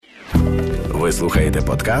Ви слухаєте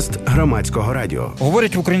подкаст Громадського радіо.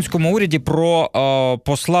 Говорять в українському уряді про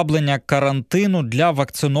послаблення карантину для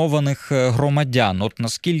вакцинованих громадян. От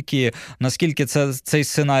наскільки цей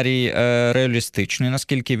сценарій реалістичний,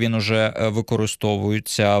 наскільки він уже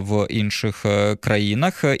використовується в інших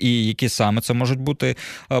країнах і які саме це можуть бути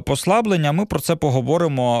послаблення. Ми про це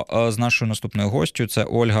поговоримо з нашою наступною гостю. Це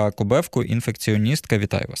Ольга Кобевко, інфекціоністка.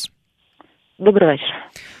 Вітаю вас. Добрий вечір.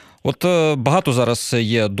 От багато зараз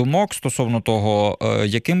є думок стосовно того,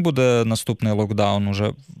 яким буде наступний локдаун. Уже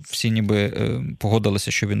всі ніби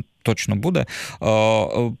погодилися, що він точно буде.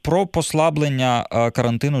 Про послаблення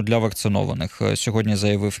карантину для вакцинованих. Сьогодні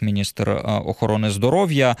заявив міністр охорони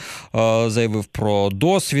здоров'я, заявив про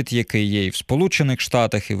досвід, який є і в Сполучених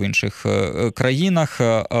Штатах, і в інших країнах.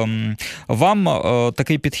 Вам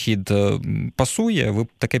такий підхід пасує? Ви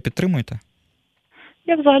таке підтримуєте?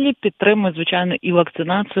 Я взагалі підтримую, звичайно, і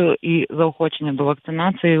вакцинацію, і заохочення до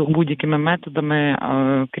вакцинації будь-якими методами,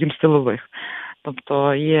 крім силових.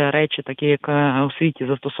 Тобто є речі такі, як у світі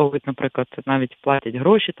застосовують, наприклад, навіть платять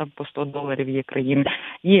гроші там по $100, є країни.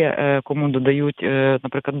 Є кому додають,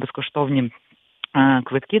 наприклад, безкоштовні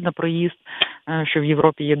квитки на проїзд, що в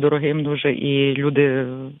Європі є дорогим дуже, і люди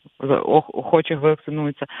охоче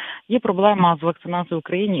вакцинуються. Є проблема з вакцинацією в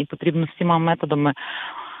Україні, і потрібно всіма методами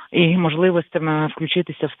і можливостями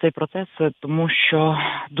включитися в цей процес, тому що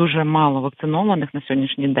дуже мало вакцинованих на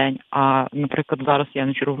сьогоднішній день. А, наприклад, зараз я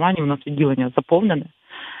на чергуванні, у нас відділення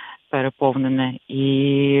переповнене,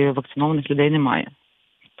 і вакцинованих людей немає.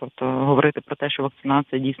 Тобто говорити про те, що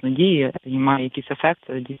вакцинація дійсно діє і має якийсь ефект,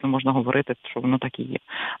 дійсно можна говорити, що воно так і є.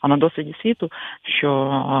 А на досвіді світу, що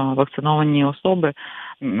вакциновані особи,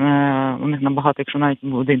 у них набагато, якщо навіть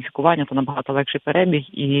буде інфікування, то набагато легший перебіг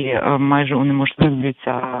і майже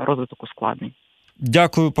унеможливлюється розвиток ускладнень.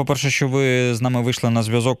 Дякую, по-перше, що ви з нами вийшли на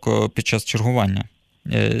зв'язок під час чергування.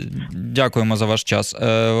 Дякуємо за ваш час.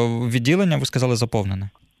 Відділення, ви сказали, заповнене?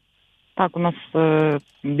 Так, у нас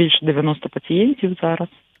більше 90 пацієнтів зараз.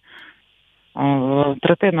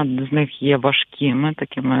 Третина з них є важкими,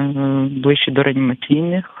 такими ближче до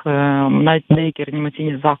реанімаційних. Навіть деякі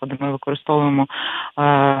реанімаційні заходи ми використовуємо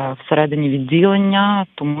всередині відділення,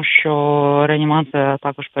 тому що реанімація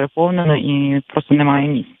також переповнена і просто немає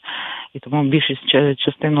місць. І тому більшість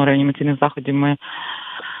частину реанімаційних заходів ми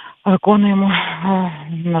виконуємо,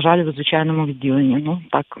 на жаль, в звичайному відділенні. Ну,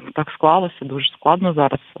 так склалося, дуже складно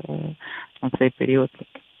зараз на цей період.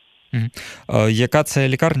 Яка це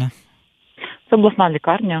лікарня? Це обласна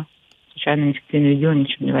лікарня, звичайно, інфекційне відділення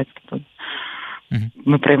Чернівецьке.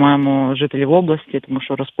 Ми приймаємо жителів області, тому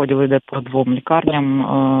що розподіл йде по двом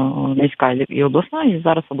лікарням, міська і обласна, і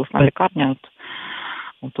зараз обласна лікарня.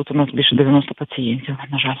 Тут у нас більше 90 пацієнтів,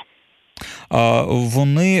 на жаль.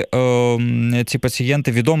 Вони, ці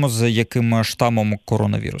пацієнти, відомо з яким штамом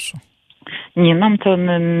коронавірусу? Ні, нам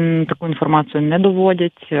таку інформацію не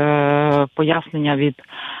доводять. Пояснення від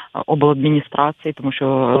обладміністрації, тому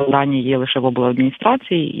що дані є лише в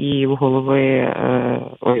обладміністрації і в голови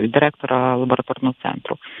директора лабораторного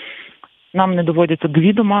центру. Нам не доводяться до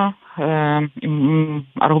відома,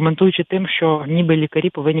 аргументуючи тим, що ніби лікарі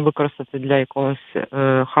повинні використати для якогось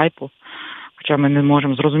хайпу, хоча ми не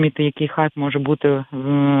можемо зрозуміти, який хайп може бути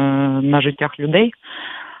на життях людей.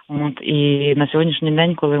 І на сьогоднішній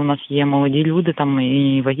день, коли у нас є молоді люди, там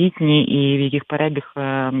і вагітні, і в яких перебіг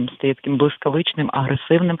стає таким блискавичним,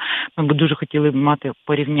 агресивним, ми б дуже хотіли мати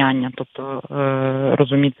порівняння, тобто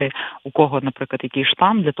розуміти, у кого, наприклад, який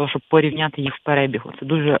штам, для того, щоб порівняти їх в перебігу. Це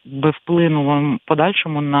дуже би вплинуло в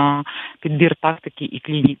подальшому на підбір тактики і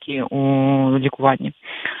клініки у лікуванні.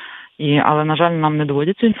 Але, на жаль, нам не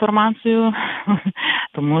доводять цю інформацію,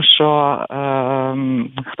 тому що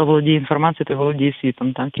хто володіє інформацією, той володіє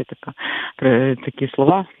світом. Так? Є такі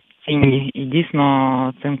слова цінні. І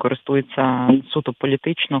дійсно цим користується суто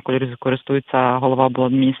політично, користується голова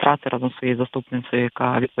обладміністрації разом зі своєю заступницею,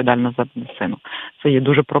 яка відповідальна за медицину. Це є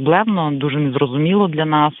дуже проблемно, дуже незрозуміло для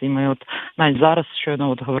нас. І ми навіть зараз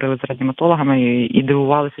щойно говорили з реаніматологами і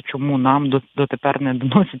дивувалися, чому нам дотепер не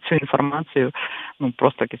доносять цю інформацію.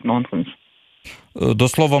 Просто якийсь нонсенс. До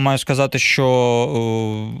слова, маю сказати, що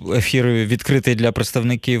ефір відкритий для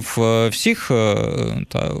представників всіх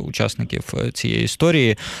та учасників цієї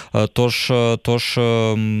історії. Тож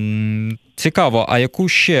цікаво, а яку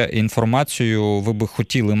ще інформацію ви би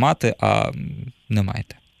хотіли мати, а не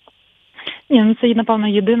маєте? Ні, це, напевно,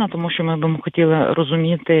 єдина, тому що ми б хотіли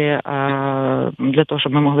розуміти, для того,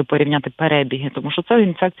 щоб ми могли порівняти перебіги, тому що це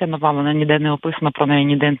інфекція нова, вона ніде не описана, про неї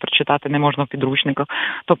ніде прочитати не можна в підручниках.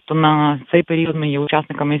 Тобто на цей період ми є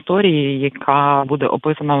учасниками історії, яка буде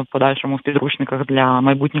описана в подальшому в підручниках для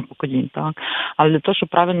майбутніх поколінь. Так? Але для того, щоб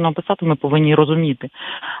правильно описати, ми повинні розуміти,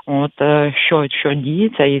 що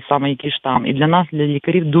діється і саме який штам. І для нас, для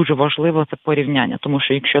лікарів, дуже важливо це порівняння, тому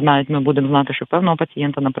що якщо навіть ми будемо знати, що певного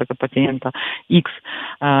пацієнта, наприклад, пацієнта X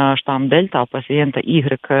штам Дельта, а пацієнта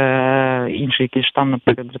Y інший якийсь штам,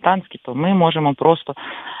 наприклад, британський, то ми можемо просто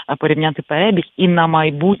порівняти перебіг і на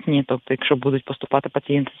майбутнє, тобто якщо будуть поступати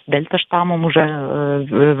пацієнти з Дельта штамом уже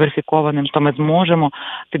верифікованим, то ми зможемо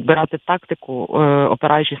підбирати тактику,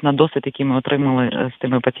 опираючись на досвід, який ми отримали з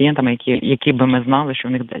тими пацієнтами, які би ми знали, що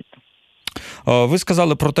в них Дельта. Ви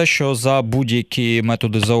сказали про те, що за будь-які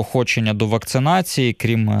методи заохочення до вакцинації,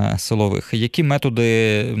 крім силових, які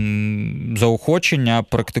методи заохочення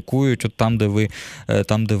практикують от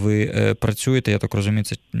там, де ви працюєте, я так розумію,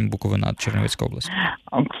 це Буковина, Чернівецька область?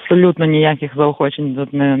 Абсолютно ніяких заохочень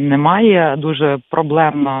тут немає. Дуже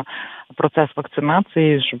проблемно процес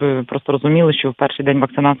вакцинації, щоб ви просто розуміли, що в перший день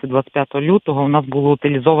вакцинації 25 лютого у нас було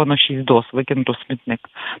утилізовано 6 доз, викинуто в смітник.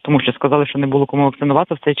 Тому що сказали, що не було кому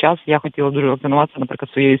вакцинуватися. В цей час я хотіла дуже вакцинуватися,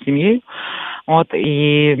 наприклад, своєю сім'єю. І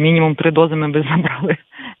мінімум 3 дози ми би забрали.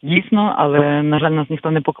 Дійсно, але, на жаль, нас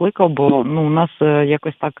ніхто не покликав, бо у нас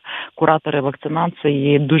якось так куратори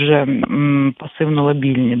вакцинації дуже пасивно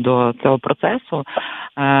лобільні до цього процесу.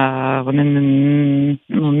 Вони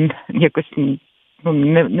якось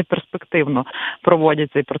не перспективно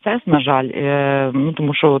проводять цей процес, на жаль,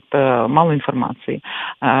 тому що мало інформації,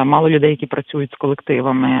 мало людей, які працюють з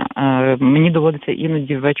колективами. Мені доводиться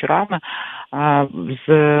іноді вечорами,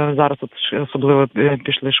 зараз особливо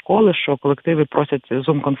пішли школи, що колективи просять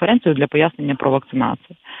Zoom-конференцію для пояснення про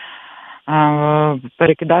вакцинацію.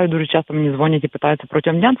 Перекидаю, дуже часто мені дзвонять і питаються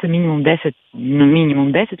протягом дня, це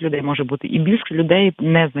мінімум 10 людей, може бути і більше людей,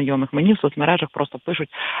 незнайомих мені в соцмережах, просто пишуть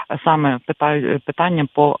саме питання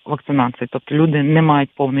по вакцинації. Тобто люди не мають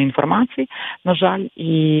повної інформації, на жаль,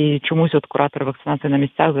 і чомусь куратори вакцинації на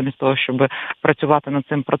місцях, замість того, щоб працювати над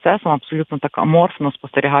цим процесом, абсолютно так аморфно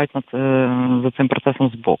спостерігають за цим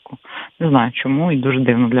процесом збоку. Не знаю чому, і дуже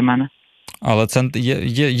дивно для мене. Але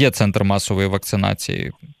є центр масової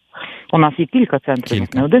вакцинації? У нас є кілька центрів,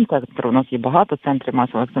 не один центр, у нас є багато центрів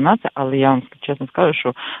масової вакцинації, але я вам чесно скажу,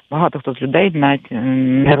 що багато хто з людей навіть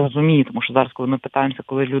не розуміє, тому що зараз, коли ми питаємося,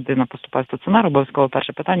 коли людина поступає в стаціонар, обов'язково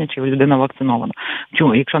перше питання, чи людина вакцинована.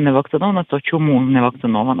 Чому? Якщо не вакцинована, то чому не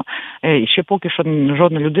вакцинована? Ще поки що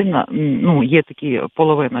жодна людина, є такі,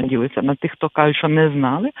 половина ділиться на тих, хто кажуть, що не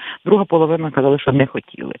знали, друга половина казали, що не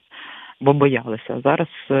хотіли. Бо боялися. Зараз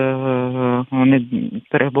вони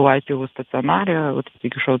перебувають у стаціонарі,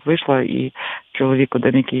 тільки що вийшла, і чоловік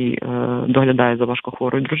один, який доглядає за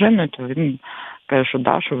важкохворою дружиною, то він каже, що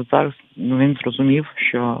зараз він зрозумів,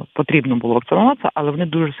 що потрібно було вакцинуватися, але вони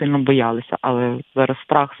дуже сильно боялися. Але зараз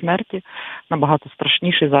страх смерті набагато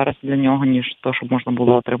страшніший зараз для нього, ніж то, щоб можна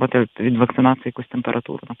було отримати від вакцинації якусь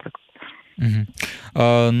температуру, наприклад.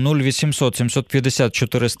 0800 750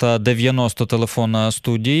 490 телефон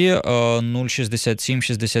студії, 067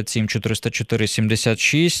 67 404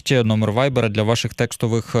 76 номер вайбера для ваших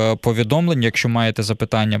текстових повідомлень. Якщо маєте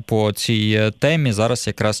запитання по цій темі, зараз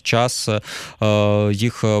якраз час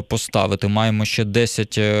їх поставити. Маємо ще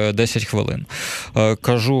 10 хвилин.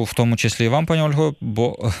 Кажу в тому числі і вам, пані Ольго,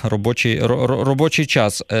 бо робочий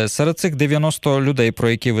час. Серед цих 90 людей, про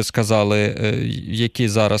які ви сказали, які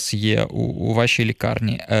зараз є у вашій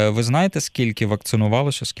лікарні, ви знаєте, скільки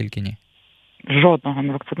вакцинувалося, скільки ні? Жодного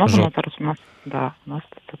не вакциновано. Зараз у нас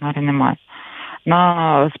в стаціонарі немає.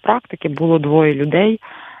 З практики було 2 людей,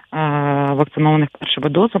 вакцинованих першими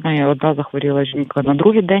дозами. Одна захворіла жінка на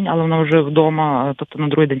другий день, але вона вже вдома, тобто на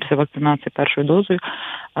другий день після вакцинації першою дозою.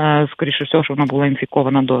 Скоріше всього, що вона була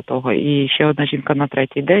інфікована до того. І ще одна жінка на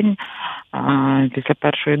третій день після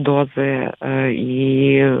першої дози.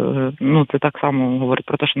 І це так само говорить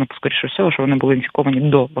про те, що скоріше всього, що вони були інфіковані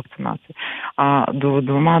до вакцинації. А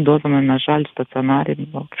 2 дозами, на жаль, в стаціонарі,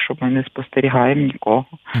 що ми не спостерігаємо нікого.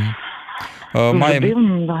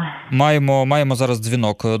 Маємо зараз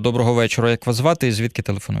дзвінок. Доброго вечора. Як вас звати і звідки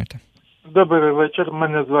телефонуєте? Добрий вечір.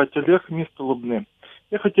 Мене звати Олег, місто Лубни.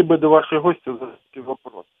 Я хотів би до вашого гостя задати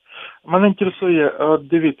вопрос. Мене інтересує,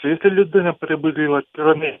 дивіться, якщо людина переболіла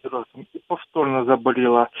коронавірусом і повторно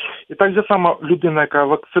заболіла, і так же само людина, яка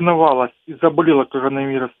вакцинувалась і заболіла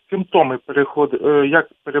коронавірусом, симптоми як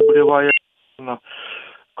переболіває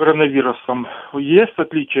коронавірусом, є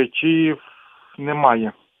отличия чи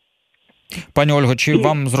немає? Пані Ольго, чи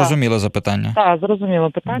вам зрозуміло запитання? Так,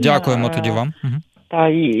 зрозуміло питання. Дякуємо тоді вам. Та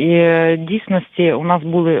і дійсності у нас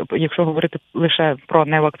були, якщо говорити лише про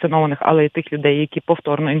невакцинованих, але й тих людей, які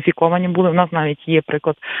повторно інфіковані були. У нас навіть є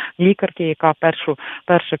приклад лікарки, яка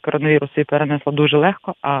перший коронавірус перенесла дуже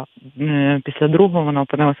легко, а після другого вона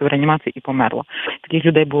опинилася в реанімації і померла. Таких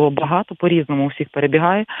людей було багато, по-різному у всіх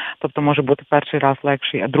перебігає. Тобто може бути перший раз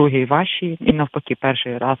легший, а другий важчий, і навпаки,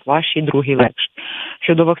 перший раз важчий, другий легший.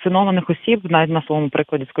 Щодо вакцинованих осіб, навіть на своєму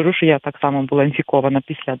прикладі скажу, що я так само була інфікована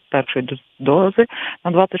після першої дози.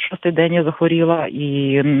 На 26-й день я захворіла, і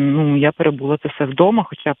я перебула це все вдома,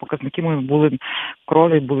 хоча показники мої були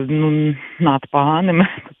крові, були надпоганими.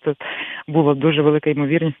 Тобто була дуже велика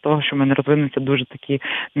ймовірність того, що в мене розвинуться дуже такі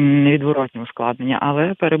невідворотні ускладнення.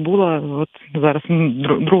 Але перебула, от зараз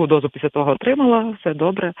другу дозу після того отримала, все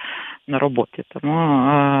добре на роботі. Тому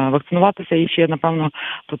вакцинуватися і ще, напевно,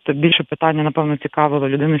 тут більше питання, напевно, цікавило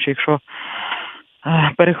людину, що якщо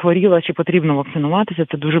перехворіла, чи потрібно вакцинуватися,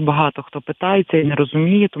 це дуже багато хто питається і не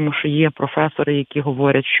розуміє, тому що є професори, які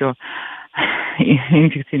говорять, що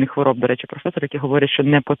інфекційних хвороб, до речі, професори, які говорять, що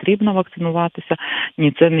не потрібно вакцинуватися.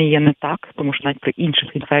 Ні, це не є не так, тому що навіть при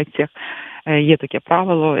інших інфекціях є таке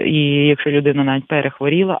правило, і якщо людина навіть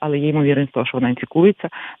перехворіла, але є ймовірність того, що вона інфікується,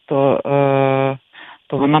 то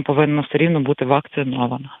вона повинна все рівно бути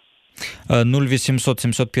вакцинована. 0800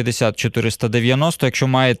 750 490. Якщо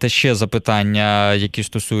маєте ще запитання, які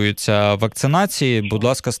стосуються вакцинації, будь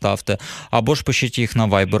ласка, ставте. Або ж пишіть їх на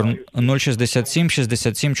Viber 067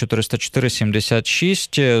 67 404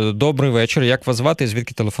 76. Добрий вечір. Як вас звати і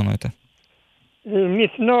звідки телефонуєте?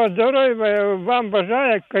 Міцного здоров'я вам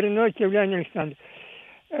бажає корінний київлянин Олександр.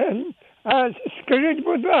 А скажіть,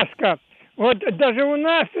 будь ласка, от навіть у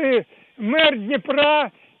нас мер Дніпра,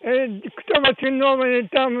 кто вакцинованный,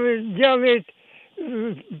 там делает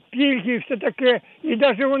пільги, все таке. І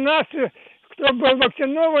навіть у нас, хто був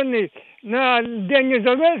вакцинований, на День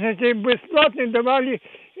Незалежності безплатно давали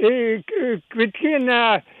квитки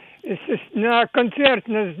на концерт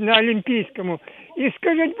на Олімпійському. І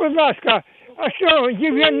скажіть, будь ласка, а що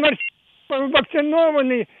Євген Марсенко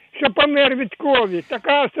вакцинований, що помер від ковід?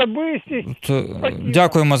 Така особистість.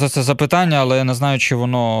 Дякуємо за це запитання, але я не знаю, чи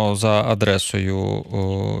воно за адресою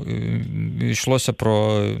йшлося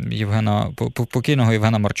про покійного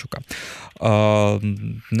Євгена Марчука.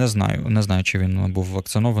 Не знаю, чи він був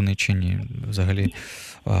вакцинований, чи ні. Взагалі.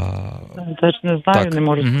 Теж не знаю, так. Не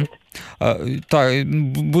можу сказати. Так,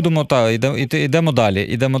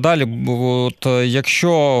 йдемо далі. От, якщо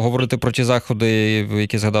говорити про ті заходи,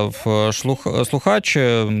 які згадав слухач,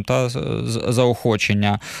 та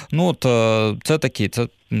заохочення, це такі, це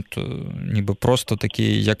ніби просто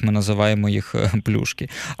такі, як ми називаємо їх, плюшки.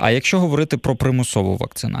 А якщо говорити про примусову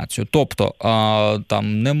вакцинацію, тобто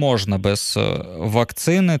там не можна без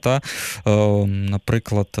вакцини,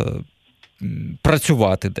 наприклад,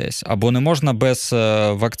 працювати десь, або не можна без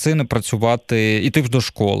вакцини іти до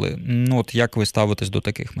школи. От як ви ставитесь до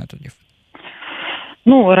таких методів?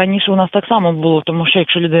 Раніше у нас так само було, тому що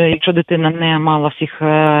якщо дитина не мала всіх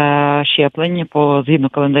щеплень, згідно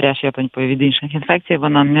календаря щеплень від інших інфекцій,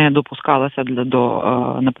 вона не допускалася до,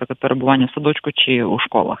 наприклад, перебування в садочку чи у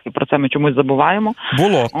школах. І про це ми чомусь забуваємо.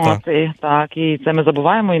 Було, так. І це ми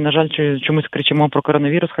забуваємо, і, на жаль, чомусь кричимо про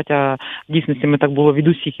коронавірус, хоча в дійсності ми так було від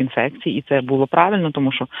усіх інфекцій, і це було правильно,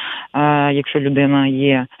 тому що якщо людина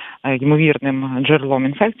є ймовірним джерелом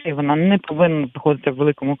інфекції, вона не повинна знаходитися в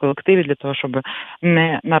великому колективі для того, щоб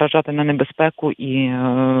не наражати на небезпеку і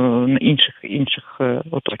інших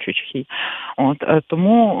оточуючих її.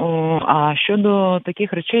 Тому, а щодо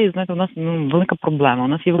таких речей, знаєте, у нас велика проблема. У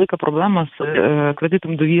нас є велика проблема з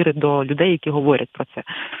кредитом довіри до людей, які говорять про це.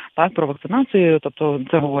 Так, про вакцинацію, тобто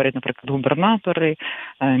це говорять, наприклад, губернатори,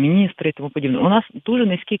 міністри і тому подібне. У нас дуже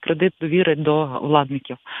низький кредит довіри до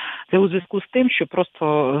владників. Це у зв'язку з тим, що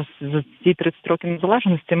просто за ці 30 років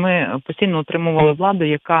незалежності ми постійно отримували владу,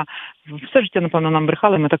 яка все життя, напевно, нам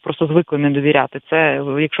брехали, ми так просто звикли не довіряти. Це,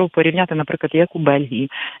 якщо порівняти, наприклад, як у Бельгії,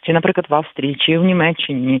 чи, наприклад, в Австрії, чи в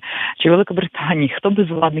Німеччині, чи в Великобританії, хто без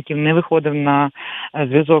владників не виходив на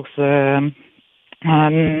зв'язок з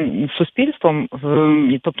суспільством,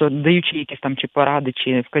 тобто даючи якісь там чи поради,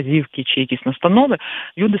 чи вказівки, чи якісь настанови,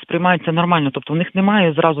 люди сприймають це нормально, тобто у них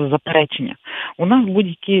немає зразу заперечення. У нас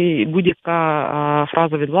будь-яка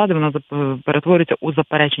фраза від влади, вона перетворюється у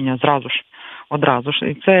заперечення одразу ж.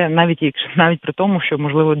 І це навіть при тому, що,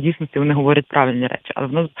 можливо, в дійсності вони говорять правильні речі, але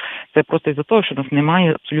в нас це просто із-за того, що в нас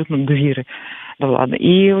немає абсолютно довіри до влади.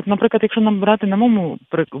 І от, наприклад, якщо нам брати на моєму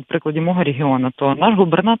прикладі мого регіону, то наш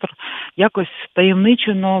губернатор якось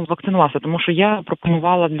таємничено вакцинувався, тому що я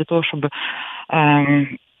пропонувала для того, щоб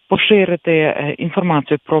поширити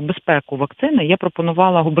інформацію про безпеку вакцини, я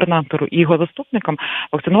пропонувала губернатору і його заступникам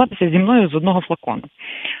вакцинуватися зі мною з одного флакону.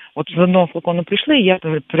 От з одного флакону прийшли, я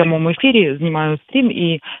в прямому ефірі знімаю стрім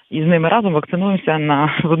і з ними разом вакцинуємося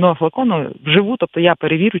з одного флакону вживу, тобто я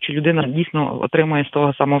перевірю, чи людина дійсно отримає з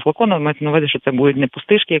того самого флакону. Мається на увазі, що це будуть не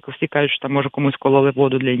пустишки, як всі кажуть, що там може комусь кололи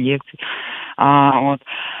воду для ін'єкцій.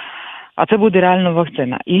 А це буде реально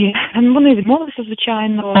вакцина. І вони відмовилися,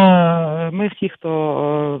 звичайно. Ми всі,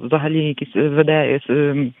 хто взагалі якісь веде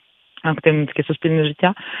активне таке суспільне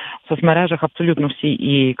життя в соцмережах, абсолютно всі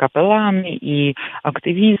і капелани, і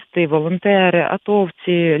активісти, волонтери,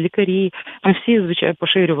 атовці, лікарі. Ми всі, звичайно,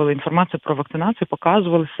 поширювали інформацію про вакцинацію,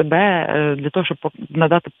 показували себе для того, щоб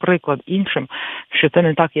надати приклад іншим, що це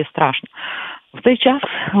не так є страшно. В цей час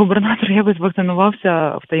губернатор якось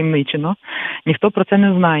вакцинувався втаємничено. Ніхто про це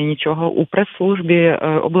не знає нічого. У прес-службі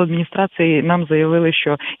обладміністрації нам заявили,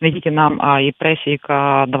 що не тільки нам, а й пресі,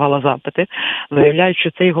 яка давала запити, заявляють,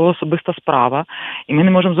 що це його особиста справа. І ми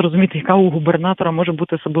не можемо зрозуміти, яка у губернатора може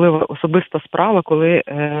бути особиста справа, коли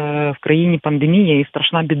в країні пандемія і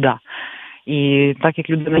страшна біда. І так як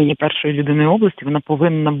людина є першою людиною області, вона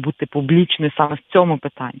повинна бути публічною саме в цьому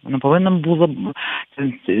питанні. Вона повинна була,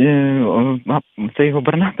 цей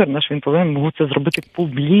губернатор наш, він повинен був це зробити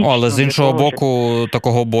публічно. Але з іншого боку,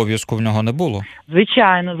 такого обов'язку в нього не було.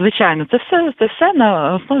 Звичайно. Це все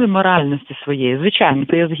на основі моральності своєї. Звичайно,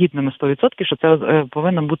 це я згідна на 100%, що це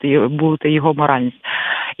повинна бути його моральність.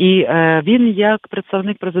 І він, як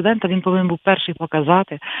представник президента, він повинен був перший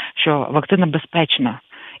показати, що вакцина безпечна.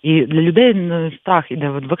 І для людей страх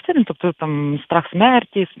іде від вакцини, тобто там страх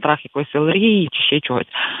смерті, страх якоїсь алергії чи ще чогось.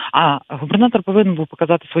 А губернатор повинен був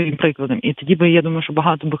показати своїм прикладом. І тоді би, я думаю, що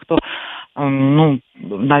багато би хто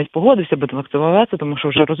навіть погодився би вакцинуватися, тому що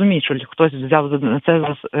вже розуміють, що хтось взяв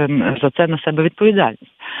за це на себе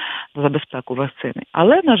відповідальність за безпеку вакцини.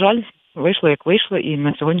 Але, на жаль, вийшло як вийшло, і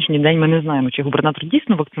на сьогоднішній день ми не знаємо, чи губернатор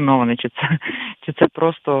дійсно вакцинований, чи це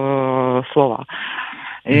просто слова.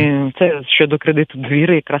 І це щодо кредиту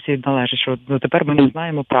довіри якраз і належить, що тепер ми не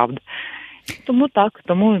знаємо правди.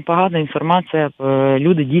 Тому погана інформація,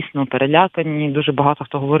 люди дійсно перелякані, дуже багато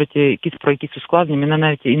хто говорить про якісь ускладнення. Мене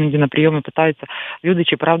навіть іноді на прийомі питаються люди,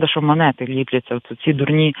 чи правда, що монети ліпляться. Ці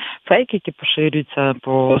дурні фейки, які поширюються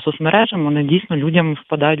по соцмережам, вони дійсно людям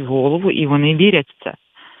впадають в голову і вони вірять в це.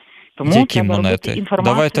 Тому які монети?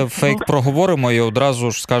 Давайте фейк проговоримо і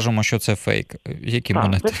одразу ж скажемо, що це фейк. Які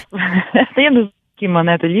монети? Я не знаю, які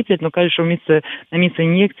монети ліплять, кажуть, що на місце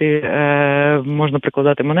ін'єкції можна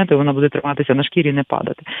прикладати монету, і вона буде триматися на шкірі і не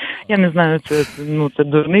падати. Я не знаю, це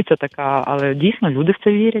дурниця така, але дійсно люди в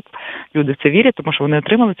це вірять. Люди в це вірять, тому що вони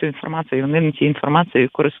отримали цю інформацію, і вони цією інформацією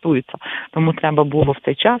користуються. Тому треба було в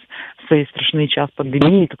цей час, в цей страшний час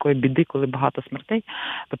пандемії, такої біди, коли багато смертей,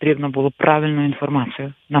 потрібно було правильну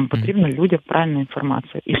інформацію. Нам потрібно людям правильну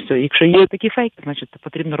інформацію. І все. Якщо є такі фейки, значить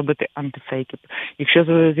потрібно робити антифейки. Якщо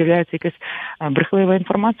з'являється якась брехлива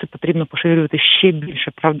інформація, потрібно поширювати ще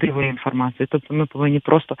більше правдивої інформації. Тобто ми повинні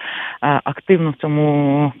просто активно в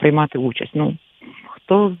цьому приймати участь.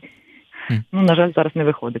 На жаль, зараз не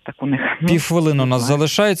виходить так у них. Півхвилини у нас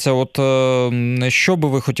залишається. От що би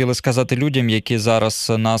ви хотіли сказати людям, які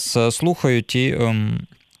зараз нас слухають і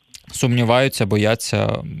сумніваються, бояться,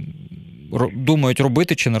 думають,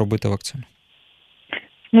 робити чи не робити вакцину?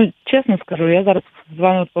 Чесно скажу, я зараз з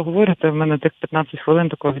вами поговорю, то в мене тих 15 хвилин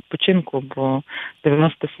такого відпочинку, бо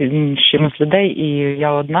 97 з чимось людей, і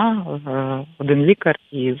я одна, один лікар,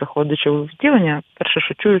 і заходячи у відділення, перше,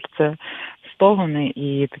 що чую, це стогони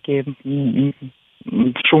і такі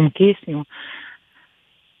шум кисню,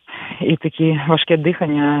 і такі важке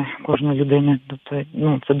дихання кожної людини. Тобто,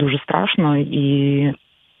 це дуже страшно, і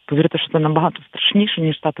повірте, що це набагато страшніше,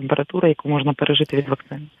 ніж та температура, яку можна пережити від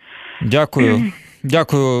вакцини.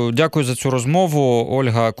 Дякую за цю розмову.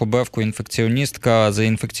 Ольга Кобевко, інфекціоністка з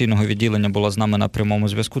інфекційного відділення, була з нами на прямому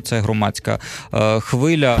зв'язку. Це громадська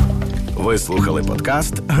хвиля. Ви слухали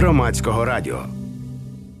подкаст Громадського радіо.